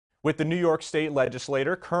With the New York State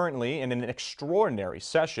legislature currently in an extraordinary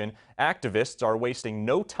session, activists are wasting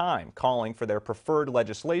no time calling for their preferred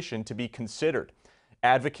legislation to be considered.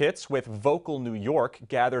 Advocates with Vocal New York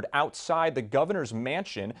gathered outside the governor's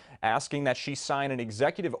mansion asking that she sign an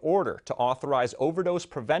executive order to authorize overdose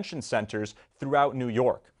prevention centers throughout New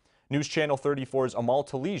York. News Channel 34's Amal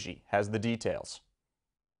Taliji has the details.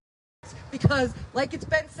 Because, like it's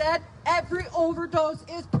been said, every overdose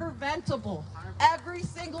is preventable. Every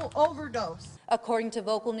single overdose. According to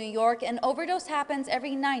Vocal New York, an overdose happens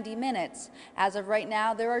every 90 minutes. As of right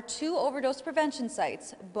now, there are 2 overdose prevention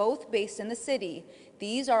sites, both based in the city.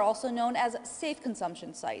 These are also known as safe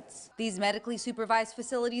consumption sites. These medically supervised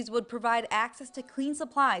facilities would provide access to clean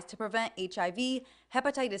supplies to prevent HIV,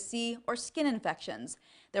 hepatitis C, or skin infections.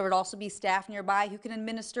 There would also be staff nearby who can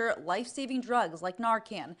administer life-saving drugs like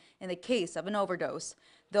Narcan in the case of an overdose.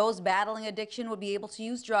 Those battling addiction would be able to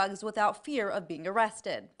use drugs without fear of being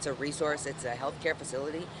arrested. It's a resource, it's a healthcare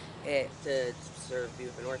facility to serve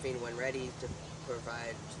buprenorphine when ready, to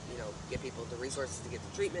provide, get people the resources to get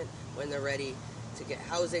the treatment when they're ready, to get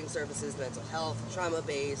housing services, mental health,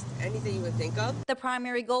 trauma-based, anything you would think of. The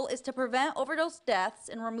primary goal is to prevent overdose deaths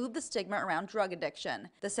and remove the stigma around drug addiction.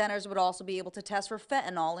 The centers would also be able to test for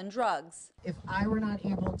fentanyl in drugs. If I were not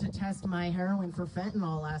able to test my heroin for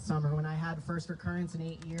fentanyl last summer when I had first recurrence in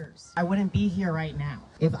 8 years, I wouldn't be here right now.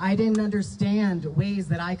 If I didn't understand ways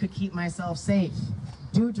that I could keep myself safe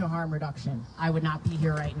due to harm reduction, I would not be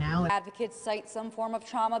here right now. Advocates cite some form of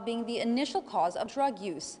trauma being the initial cause of drug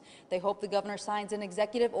use. They hope the governor signs an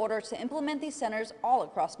executive order to implement these centers all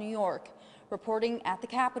across New York. Reporting at the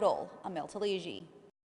Capitol, Amal Taliji.